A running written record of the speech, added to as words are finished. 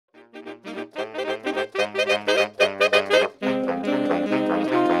Hello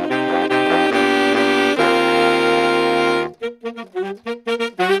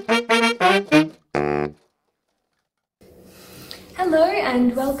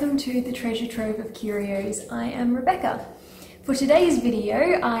and welcome to the Treasure Trove of Curios. I am Rebecca. For today's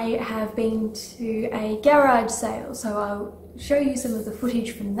video I have been to a garage sale, so I'll show you some of the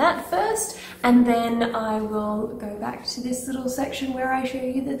footage from that first, and then I will go back to this little section where I show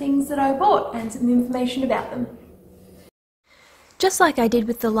you the things that I bought and some information about them. Just like I did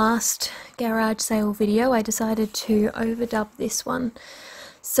with the last garage sale video, I decided to overdub this one.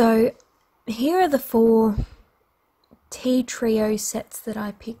 So here are the 4 tea trio sets that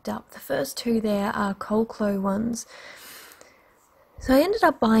I picked up. The first 2 there are Colclough ones. So I ended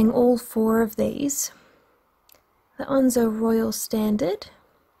up buying all 4 of these. That one's a Royal Standard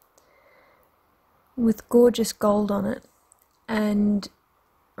with gorgeous gold on it, and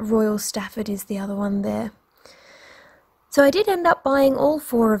Royal Stafford is the other one there. So I did end up buying all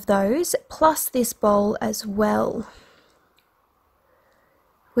 4 of those, plus this bowl as well,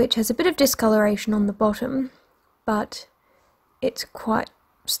 which has a bit of discoloration on the bottom, but it's quite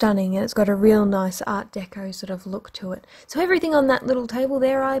stunning and it's got a real nice Art Deco sort of look to it. So everything on that little table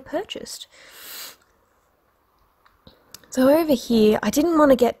there I purchased. So over here, I didn't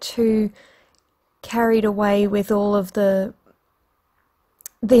want to get too carried away with all of the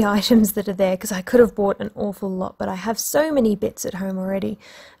items that are there, because I could have bought an awful lot, but I have so many bits at home already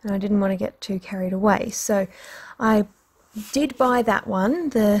and I didn't want to get too carried away. So I did buy that one,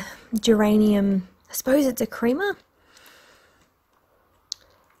 the geranium, I suppose it's a creamer.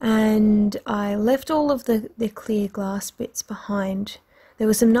 And I left all of the clear glass bits behind. There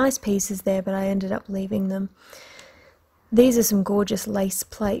were some nice pieces there, but I ended up leaving them. These are some gorgeous lace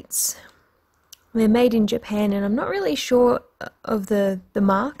plates. They're made in Japan and I'm not really sure of the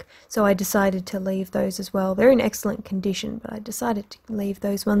mark, so I decided to leave those as well. They're in excellent condition, but I decided to leave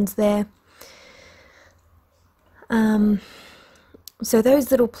those ones there. So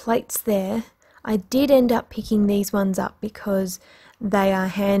those little plates there, I did end up picking these ones up because they are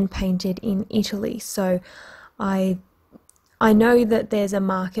hand painted in Italy, so I know that there's a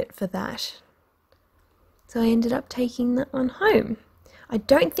market for that. So I ended up taking that one home. I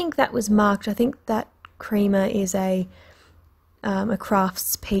don't think that was marked. I think that creamer is a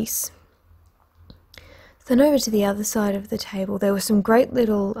crafts piece. Then over to the other side of the table, there were some great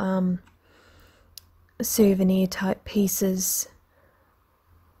little souvenir type pieces.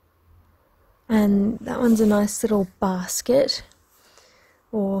 And that one's a nice little basket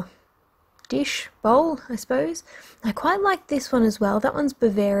or dish, bowl, I suppose. I quite like this one as well. That one's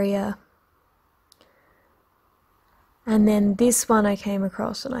Bavaria. And then this one I came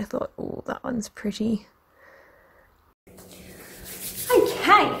across and I thought, oh, that one's pretty.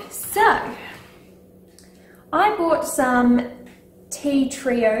 Okay, so I bought some tea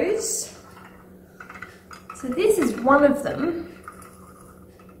trios. So this is one of them.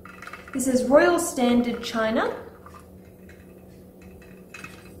 This is Royal Standard China.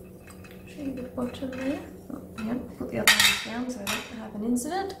 Show you the bottom there. Oh, yeah, put the other ones down so I don't have an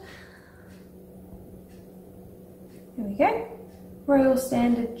incident. Here we go. Royal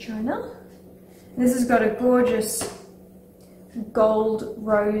Standard China. This has got a gorgeous gold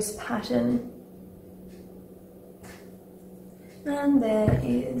rose pattern. And there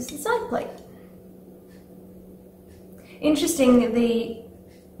is the side plate. Interesting,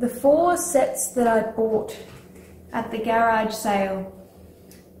 the 4 sets that I bought at the garage sale,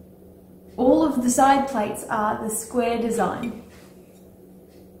 all of the side plates are the square design,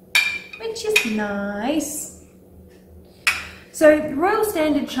 which is nice. So Royal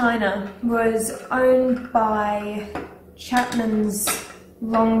Standard China was owned by Chapman's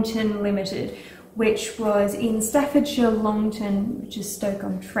Longton Limited, which was in Staffordshire, Longton, which is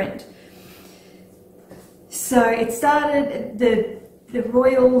Stoke-on-Trent. So it started, the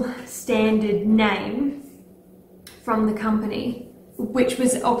Royal Standard name from the company, which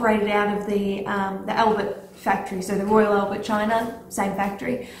was operated out of the Albert factory, so the Royal Albert China, same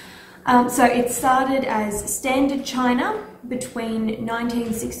factory. So it started as Standard China between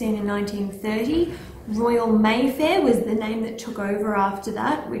 1916 and 1930. Royal Mayfair was the name that took over after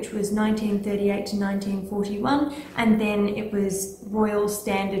that, which was 1938 to 1941, and then it was Royal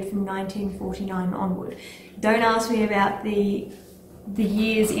Standard from 1949 onward. Don't ask me about the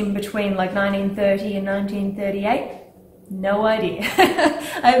years in between, like 1930 and 1938. No idea.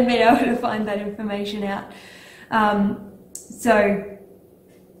 I haven't been able to find that information out. So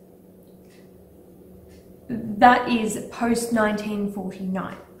that is post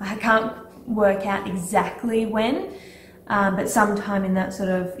 1949. I can't work out exactly when, but sometime in that sort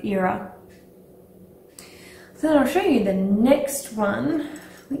of era. So then I'll show you the next one,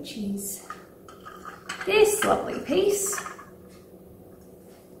 which is this lovely piece.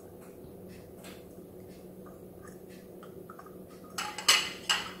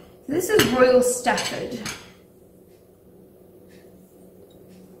 So this is Royal Stafford.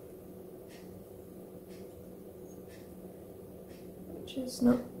 Which is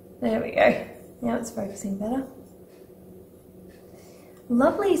not, there we go. Now it's focusing better.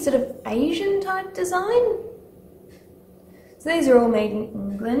 Lovely sort of Asian type design. So these are all made in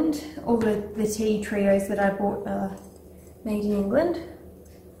England. All the tea trios that I bought are made in England.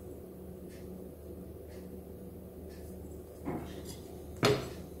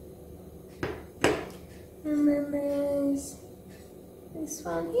 And then there's this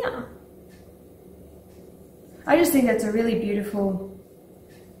one here. I just think that's a really beautiful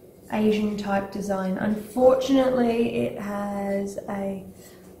Asian type design. Unfortunately, it has a, I'm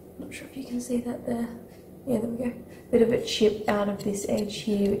not sure if you can see that there. Yeah, there we go. Bit of a chip out of this edge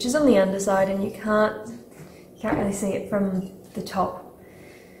here, which is on the underside, and you can't really see it from the top,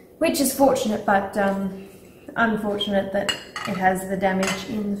 which is fortunate, but unfortunate that it has the damage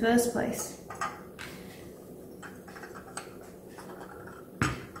in the first place.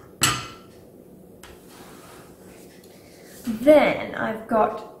 Then I've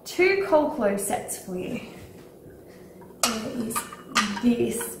got two Colclough sets for you. There is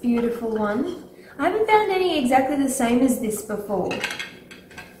this beautiful one. I haven't found any exactly the same as this before.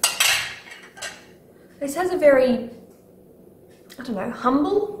 This has a very, I don't know,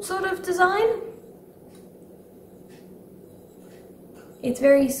 humble sort of design. It's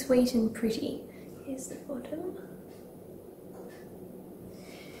very sweet and pretty. Here's the bottom.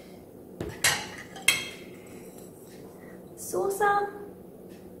 Saucer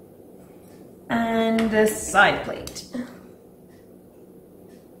and a side plate.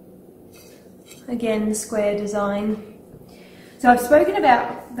 Again, square design. So I've spoken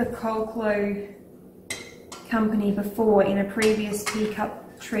about the Colclough company before in a previous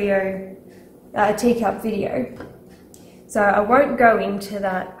teacup video. So I won't go into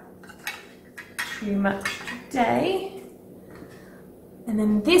that too much today. And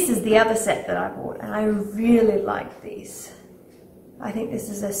then this is the other set that I bought, and I really like this. I think this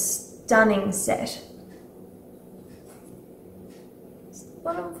is a stunning set. It's the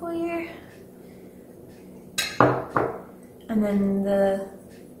bottom for you. And then the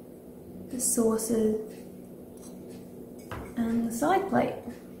saucers and the side plate.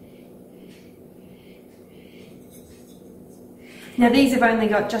 Now these have only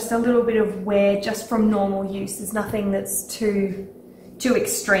got just a little bit of wear just from normal use. There's nothing that's too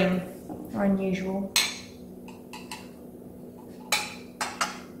extreme or unusual.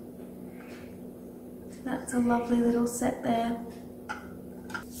 So that's a lovely little set there.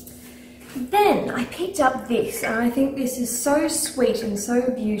 Then I picked up this, and I think this is so sweet and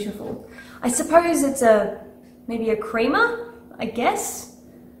so beautiful. I suppose it's maybe a creamer, I guess.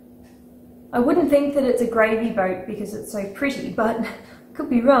 I wouldn't think that it's a gravy boat because it's so pretty, but I could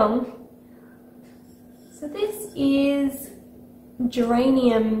be wrong. So this is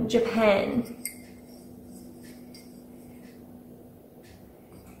Geranium Japan.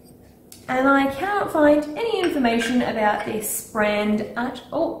 And I cannot find any information about this brand at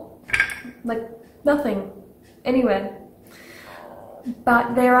all. Like nothing anywhere.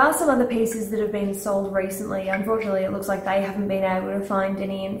 But there are some other pieces that have been sold recently. Unfortunately, it looks like they haven't been able to find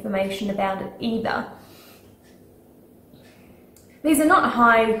any information about it either. These are not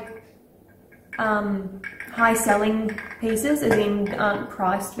high selling pieces, as in aren't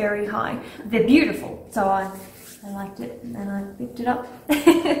priced very high. They're beautiful, so I liked it and I picked it up.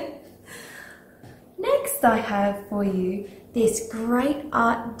 Next I have for you this great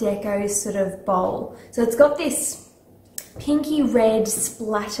Art Deco sort of bowl. So it's got this pinky red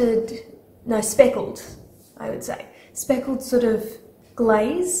splattered, no, speckled, I would say, speckled sort of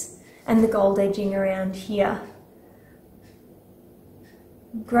glaze and the gold edging around here.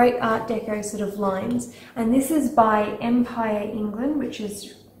 Great Art Deco sort of lines. And this is by Empire England, which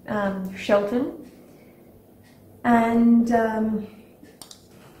is Shelton. And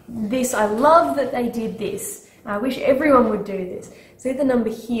this, I love that they did this. I wish everyone would do this. See the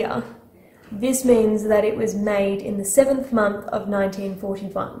number here? This means that it was made in the 7th month of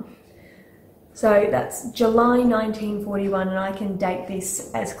 1941. So that's July 1941, and I can date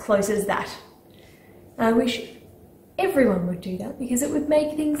this as close as that. And I wish everyone would do that because it would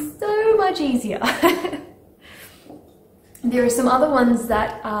make things so much easier. There are some other ones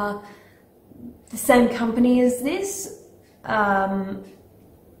that are the same company as this.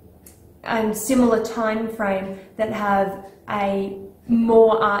 and similar time frame that have a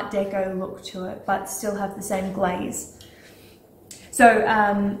more Art Deco look to it, but still have the same glaze. So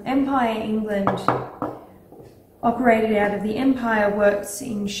Empire England operated out of the Empire Works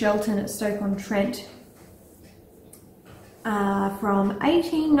in Shelton at Stoke-on-Trent from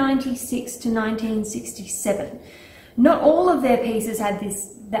 1896 to 1967. Not all of their pieces had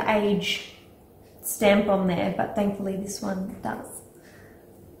the age stamp on there, but thankfully this one does.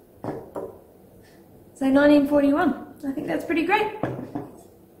 So 1941, I think that's pretty great.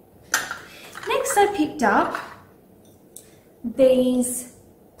 Next I picked up these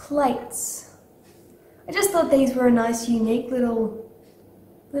plates. I just thought these were a nice unique little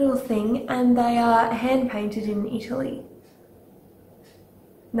thing, and they are hand painted in Italy.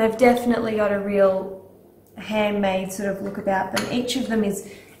 And they've definitely got a real handmade sort of look about them. Each of them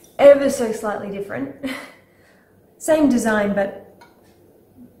is ever so slightly different. Same design, but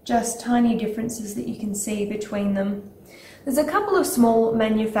just tiny differences that you can see between them. There's a couple of small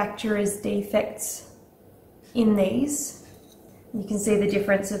manufacturer's defects in these. You can see the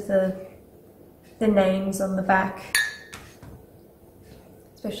difference of the names on the back,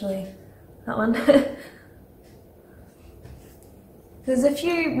 especially that one. There's a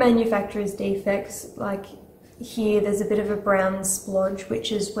few manufacturer's defects, like here there's a bit of a brown splodge,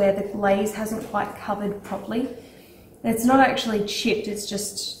 which is where the glaze hasn't quite covered properly. It's not actually chipped, it's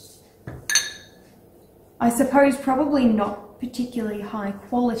just, I suppose, probably not particularly high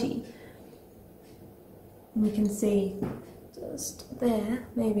quality. And you can see just there,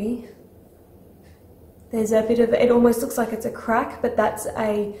 maybe, there's a bit of, it almost looks like it's a crack, but that's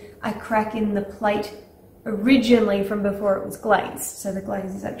a crack in the plate originally from before it was glazed. So the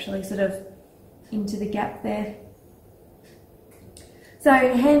glaze is actually sort of into the gap there. So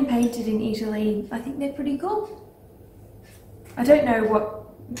hand painted in Italy, I think they're pretty cool. I don't know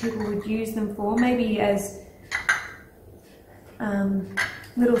what people would use them for, maybe as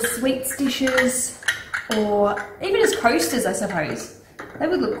little sweets dishes, or even as coasters, I suppose. They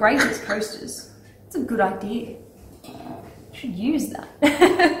would look great as coasters. It's a good idea. Should use that.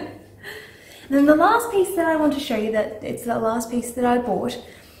 And then the last piece that I want to show you, that it's the last piece that I bought,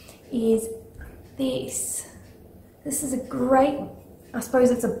 is this. This is a great, I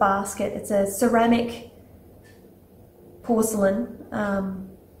suppose it's a basket. It's a ceramic porcelain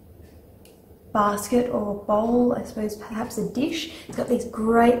basket or bowl, I suppose perhaps a dish. It's got these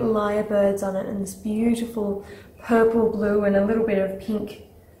great lyrebirds on it and this beautiful purple, blue and a little bit of pink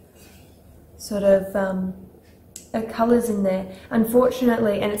sort of colours in there.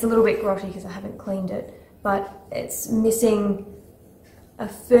 Unfortunately, and it's a little bit grotty because I haven't cleaned it, but it's missing a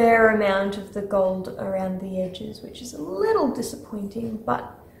fair amount of the gold around the edges, which is a little disappointing,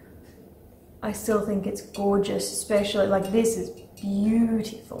 but I still think it's gorgeous, especially like this is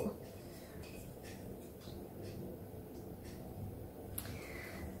beautiful.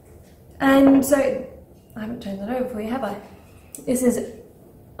 And so, I haven't turned that over for you, have I? This is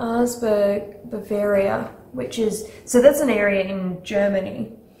Augsburg, Bavaria, which is, so that's an area in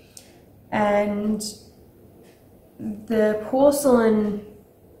Germany. And the porcelain,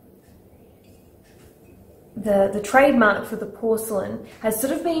 the trademark for the porcelain has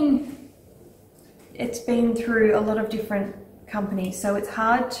sort of been, it's been through a lot of different companies, so it's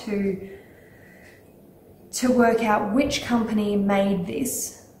hard to work out which company made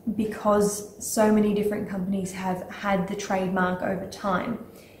this, because so many different companies have had the trademark over time,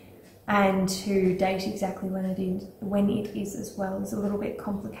 and to date exactly when it is as well is a little bit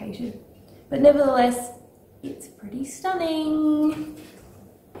complicated, but nevertheless it's pretty stunning.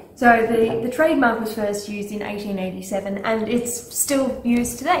 So the trademark was first used in 1887 and it's still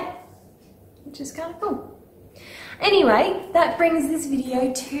used today, which is kind of cool. Anyway, that brings this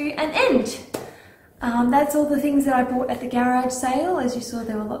video to an end. That's all the things that I bought at the garage sale. As you saw,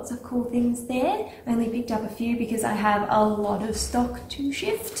 there were lots of cool things there. I only picked up a few because I have a lot of stock to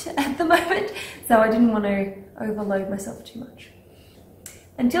shift at the moment, so I didn't want to overload myself too much.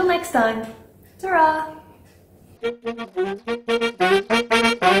 Until next time, ta-ra!